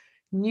the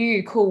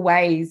new cool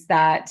ways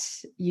that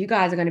you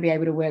guys are going to be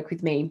able to work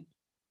with me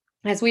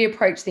as we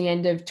approach the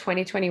end of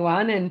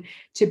 2021 and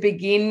to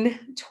begin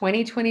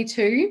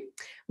 2022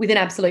 with an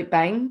absolute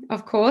bang,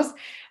 of course.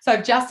 So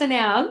I've just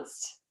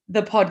announced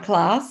the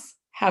podcast.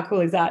 How cool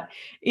is that?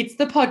 It's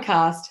the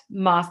podcast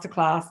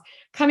masterclass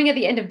coming at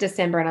the end of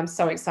December. And I'm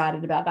so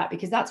excited about that,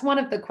 because that's one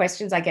of the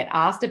questions I get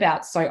asked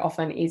about so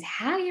often is,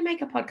 how do you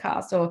make a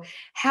podcast? Or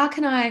how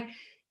can I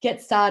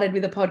get started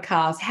with a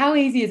podcast? How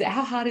easy is it?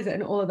 How hard is it?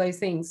 And all of those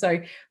things.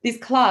 So this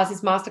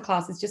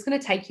masterclass is just going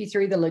to take you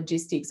through the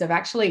logistics of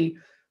actually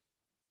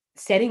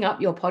setting up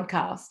your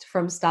podcast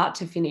from start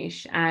to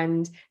finish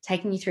and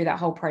taking you through that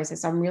whole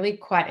process. I'm really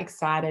quite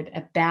excited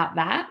about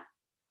that.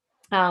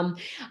 I'm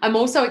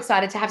also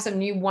excited to have some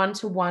new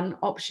one-to-one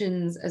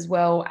options as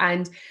well.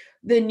 And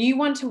the new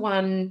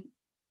one-to-one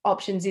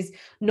options is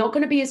not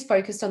going to be as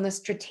focused on the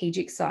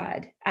strategic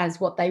side as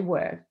what they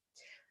were.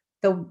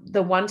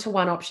 the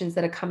one-to-one options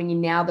that are coming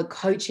in now, the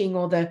coaching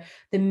or the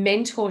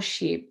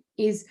mentorship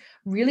is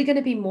really going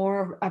to be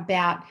more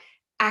about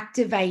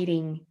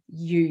activating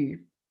you.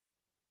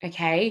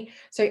 Okay.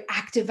 So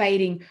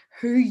activating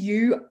who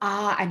you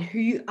are and who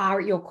you are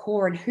at your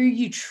core and who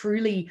you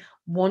truly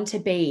want to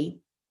be.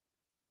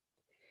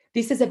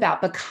 This is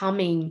about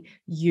becoming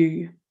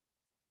you,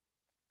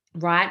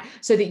 right?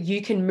 So that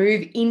you can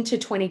move into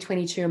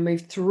 2022 and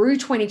move through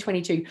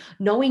 2022,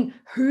 knowing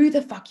who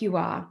the fuck you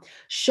are,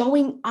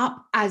 showing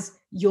up as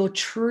your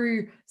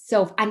true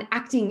self and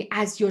acting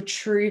as your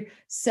true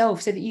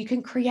self so that you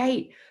can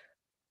create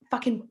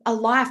fucking a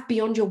life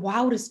beyond your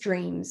wildest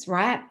dreams,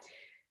 right?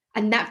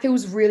 And that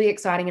feels really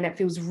exciting and it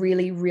feels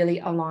really, really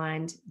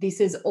aligned. This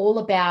is all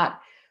about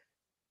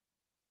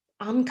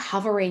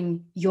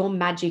uncovering your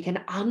magic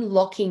and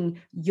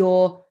unlocking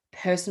your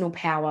personal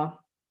power.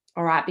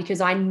 All right. Because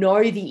I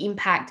know the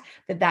impact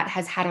that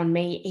has had on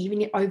me,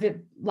 even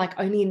over like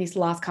only in this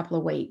last couple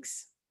of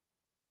weeks.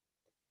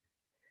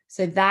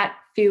 So that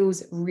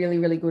feels really,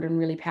 really good and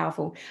really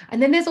powerful.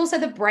 And then there's also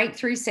the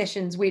breakthrough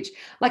sessions, which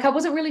like I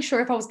wasn't really sure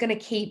if I was going to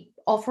keep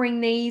offering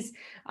these,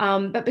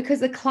 but because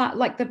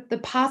the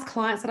past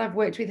clients that I've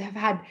worked with have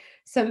had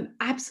some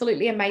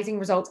absolutely amazing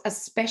results,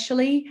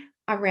 especially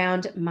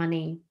around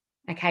money.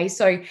 Okay,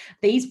 so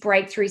these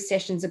breakthrough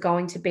sessions are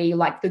going to be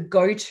like the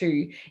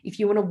go-to if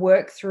you want to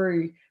work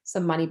through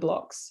some money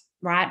blocks,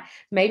 right?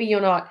 Maybe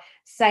you're not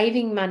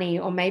saving money,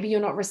 or maybe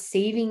you're not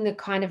receiving the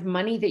kind of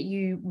money that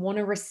you want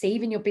to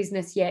receive in your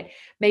business yet.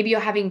 Maybe you're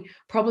having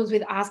problems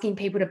with asking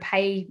people to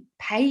pay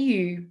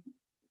you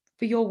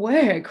for your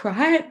work,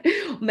 right?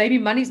 Maybe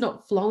money's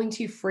not flowing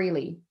to you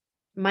freely.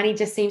 Money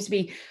just seems to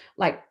be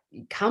like,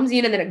 it comes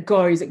in and then it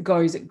goes,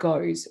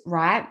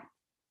 right?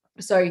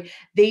 So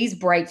these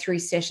breakthrough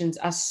sessions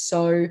are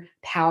so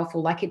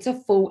powerful. Like it's a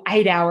full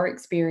 8-hour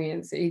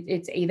experience.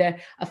 It's either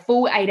a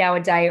full 8-hour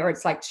day or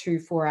it's like 2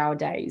 4-hour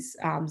days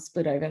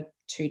split over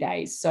 2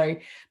 days. So,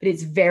 but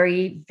it's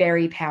very,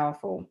 very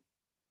powerful.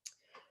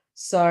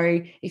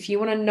 So if you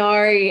want to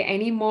know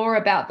any more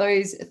about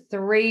those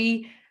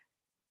 3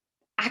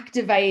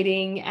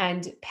 activating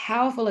and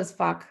powerful as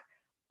fuck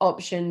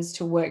options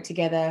to work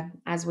together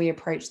as we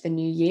approach the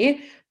new year,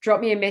 drop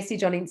me a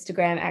message on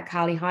Instagram at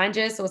Carly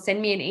Heinges, or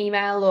send me an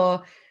email,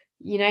 or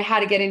you know how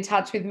to get in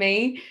touch with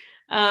me.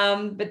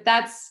 But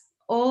that's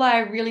all I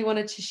really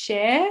wanted to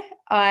share.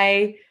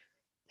 I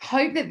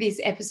hope that this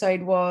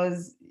episode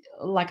was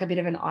like a bit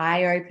of an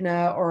eye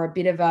opener, or a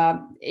bit of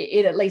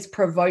it at least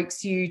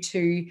provokes you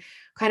to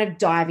kind of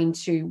dive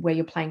into where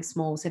you're playing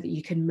small so that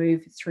you can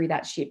move through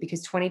that shit,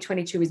 because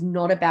 2022 is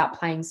not about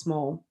playing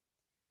small.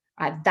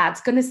 That's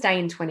going to stay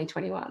in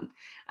 2021.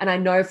 And I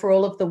know for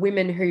all of the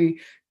women who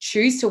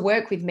choose to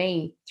work with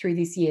me through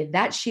this year,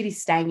 that shit is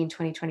staying in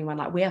 2021.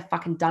 Like we are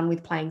fucking done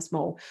with playing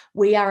small.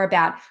 We are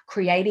about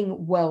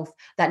creating wealth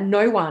that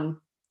no one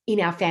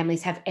in our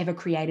families have ever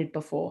created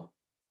before.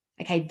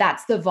 Okay,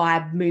 that's the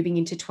vibe moving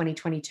into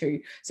 2022.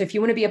 So if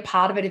you want to be a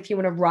part of it, if you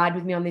want to ride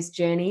with me on this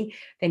journey,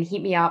 then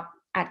hit me up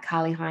at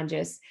Carly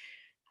Heinges.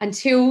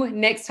 Until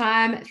next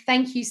time,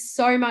 thank you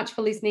so much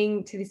for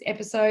listening to this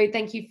episode.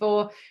 Thank you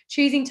for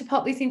choosing to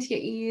pop this into your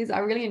ears. I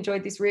really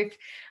enjoyed this riff.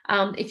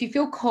 If you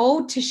feel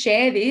called to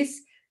share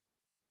this,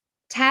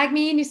 tag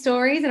me in your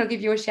stories and I'll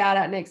give you a shout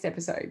out next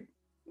episode.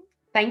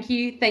 Thank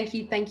you,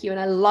 and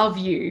I love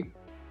you.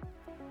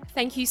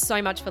 Thank you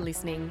so much for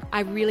listening. I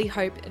really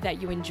hope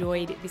that you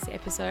enjoyed this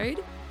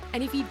episode.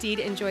 And if you did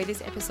enjoy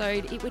this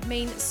episode, it would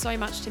mean so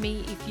much to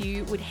me if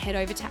you would head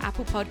over to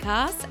Apple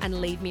Podcasts and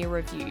leave me a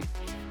review.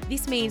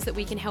 This means that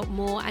we can help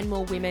more and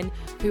more women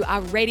who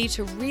are ready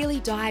to really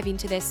dive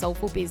into their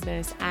soulful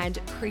business and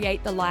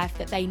create the life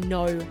that they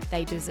know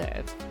they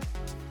deserve.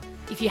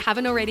 If you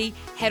haven't already,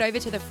 head over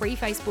to the free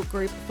Facebook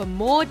group for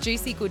more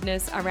juicy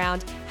goodness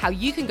around how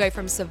you can go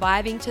from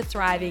surviving to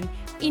thriving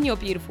in your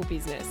beautiful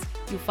business.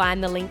 You'll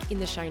find the link in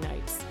the show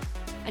notes.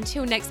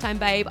 Until next time,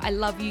 babe, I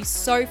love you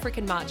so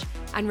freaking much.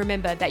 And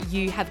remember that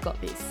you have got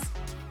this.